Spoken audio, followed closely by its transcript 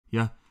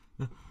Yeah.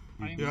 Yeah.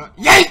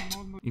 Yeet!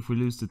 If we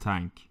lose the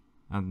tank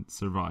and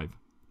survive.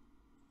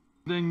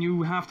 Then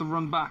you have to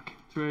run back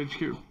to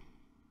HQ.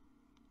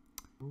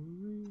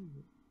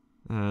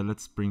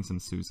 Let's bring some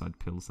suicide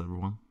pills,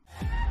 everyone.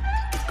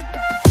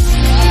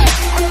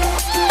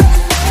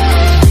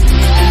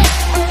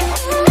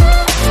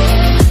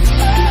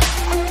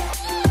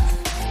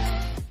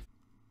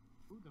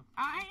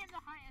 I am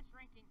the highest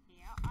ranking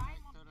here.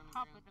 I'm on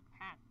top of the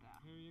panda.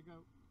 Here you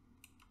go.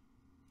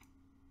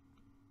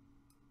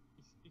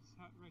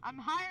 I'm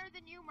higher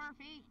than you,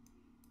 Murphy.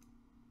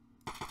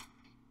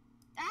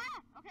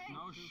 Ah! Okay.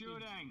 No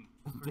shooting.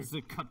 There's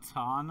a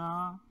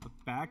katana, a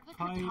bagpipe.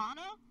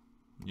 Katana?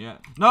 Yeah.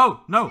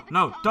 No! No!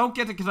 No! Don't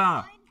get the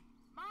katana!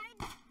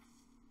 Mine!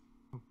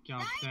 Oh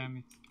god damn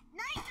it.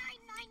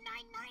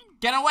 99999!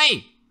 Get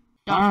away!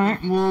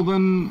 Alright, well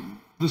then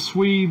the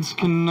Swedes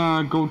can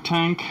go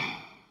tank.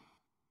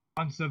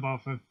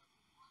 Panzerwaffe.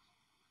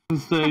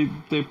 Since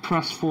they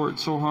press for it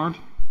so hard.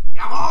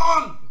 Come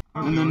on!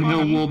 And then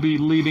Hill will be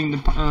leading the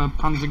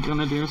Panzer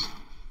Grenadiers.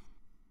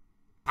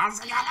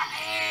 Panzer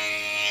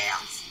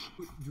Grenadiers!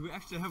 Do we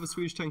actually have a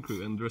Swedish tank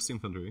crew and dress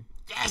infantry?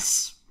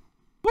 Yes!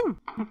 Woo!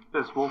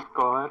 Yes, Wolf,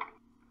 go ahead.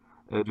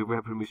 Do we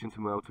have permission to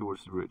move out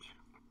towards the bridge?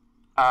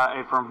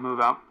 A-firm, move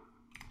out.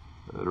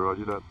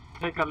 Roger that.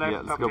 Take a left.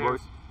 Yeah, let's go,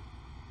 boys.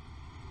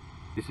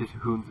 This is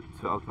Hund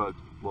to Alpha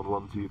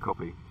 1-1, do you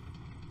copy?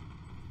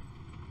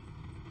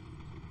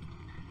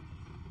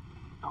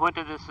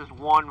 Hunter, this is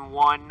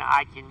 1-1.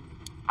 I can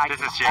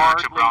This is Sierra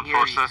to Ground hear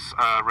you. Forces.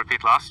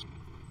 Repeat last.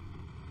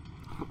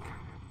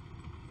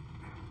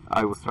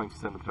 I was trying to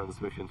send a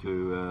transmission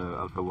to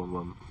Alpha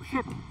 1-1.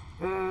 Shit!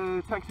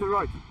 Tank to the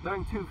right.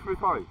 Tank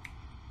 235.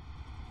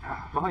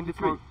 Behind the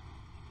tree.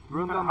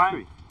 Run down the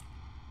tree.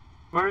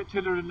 Where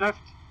to the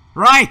left?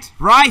 Right!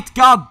 Right!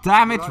 God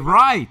damn it!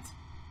 Right!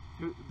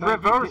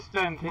 Reverse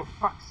then, for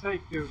fuck's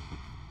sake, dude.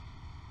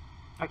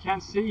 I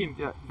can't see him.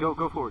 Yeah,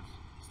 go forwards.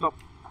 Stop.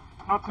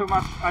 Not too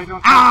much, I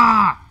don't...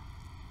 Ah!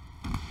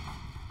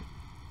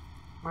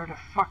 Where the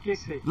fuck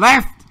is he?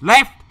 Left!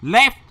 Left!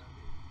 Left!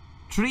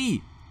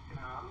 Tree!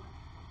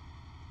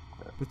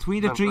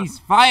 Between the trees!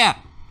 Fire!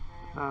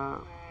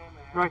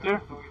 Right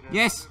there?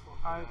 Yes!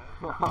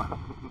 Be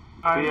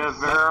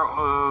aware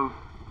of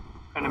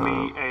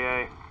enemy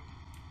AA.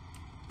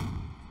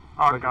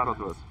 Right in front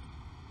of us.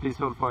 Please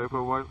hold fire for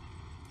a while.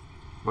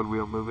 While we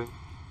are moving.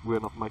 We are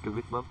not Michael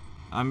Wittman.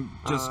 I'm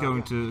just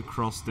going to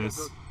cross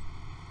this.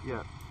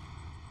 Yeah.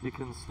 You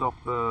can stop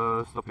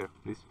here,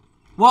 please.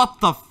 What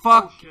the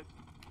fuck? Oh shit.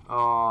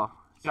 Ah,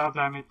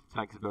 damn it.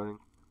 tank is burning.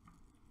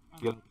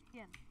 Get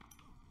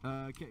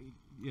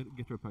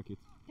Get her packet.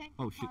 Tank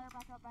Oh, shit. fire,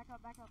 back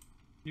up.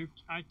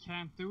 I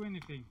can't do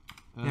anything.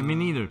 Yeah, me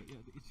neither. Yeah,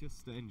 it's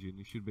just the engine.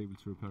 You should be able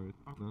to repair it.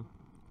 No?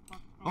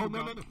 Fuck. Oh,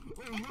 no, God. no,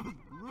 no! Oh,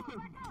 run!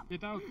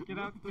 Get out, get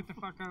the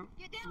fuck out.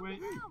 Get down,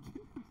 Wait. get down!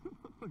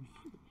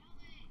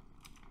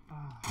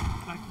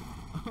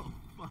 Oh,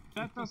 fuck.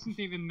 That doesn't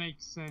even make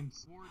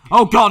sense.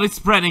 Oh god, it's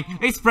spreading!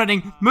 It's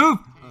spreading! Move!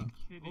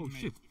 Kidding Oh, me.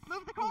 shit.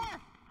 Move the car!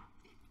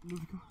 Move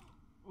the car.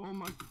 Oh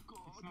my god.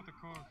 It's not a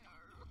car.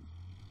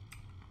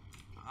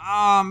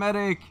 Ah,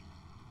 medic!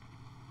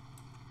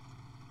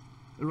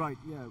 Right,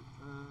 yeah.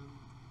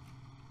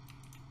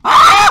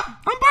 Ah!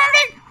 I'm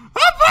burning!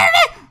 I'm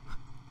burning!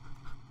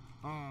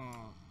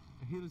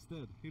 Hill is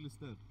dead. Hill is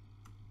dead.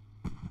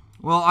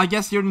 Well, I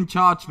guess you're in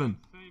charge then.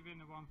 Save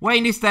anyone.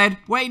 Wayne is dead!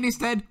 Wayne is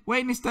dead!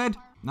 Wayne is dead!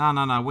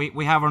 No.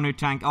 We have our new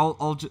tank.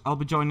 I'll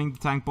be joining the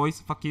tank, boys.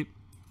 Fuck you.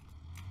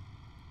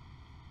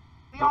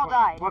 We all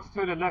died. What's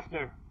to the left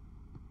there?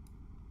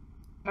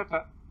 Oh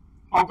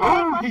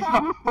god! He's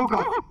not! Oh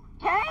god!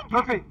 Tank!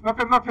 Murphy!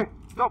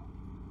 Stop!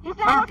 He's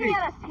not looking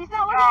at us! He's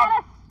not looking at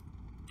us!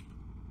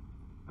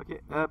 Okay,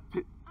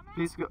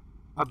 please go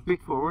a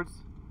bit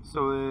forwards.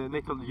 So,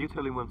 Nathan, you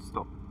tell him when to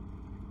stop.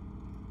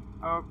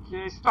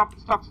 Okay, stop!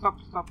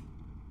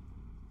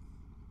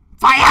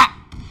 Fire!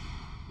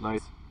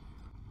 Nice.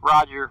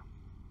 Roger.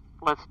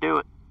 Let's do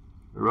it.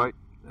 Right,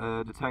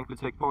 the tank will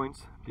take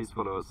points. Please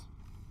follow us.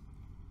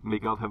 May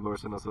God have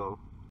mercy on us all.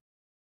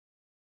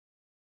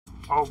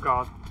 Oh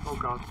god.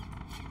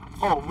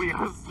 Oh, we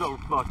are so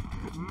fucked.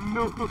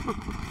 No!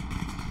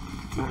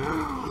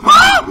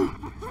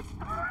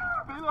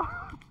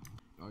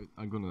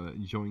 I'm gonna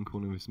join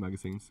one of his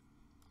magazines.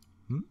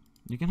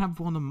 You can have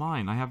one of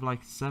mine. I have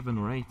like 7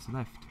 or 8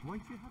 left. Why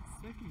do you have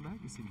 7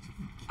 magazines?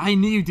 I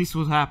knew this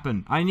would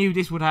happen.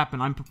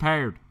 I'm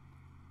prepared.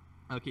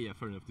 Okay, yeah,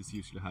 fair enough. This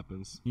usually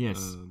happens.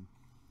 Yes.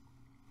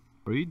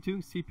 Are you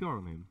doing CPR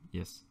on him?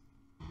 Yes.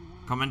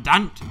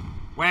 Commandant!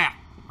 Where?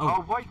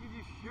 Oh, why did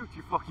you shoot,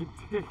 you fucking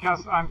dick?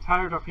 Because I'm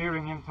tired of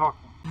hearing him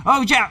talking.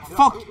 Oh yeah,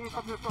 fuck!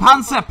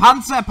 Panzer!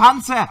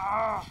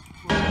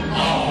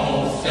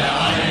 Aus der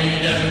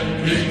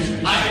Heide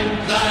blüht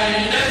ein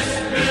kleines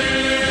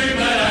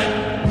Blümelein.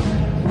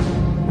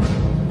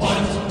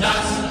 Und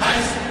das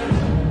heißt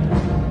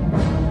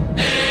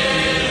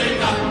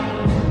Erika.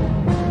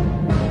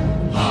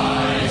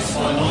 Heiß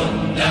von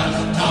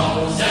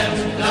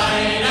 100.000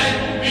 kleinen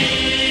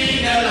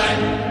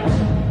Bienelein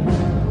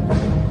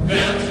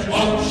wird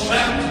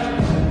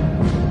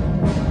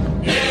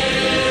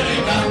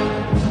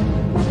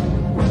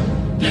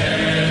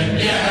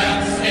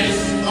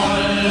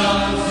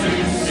Land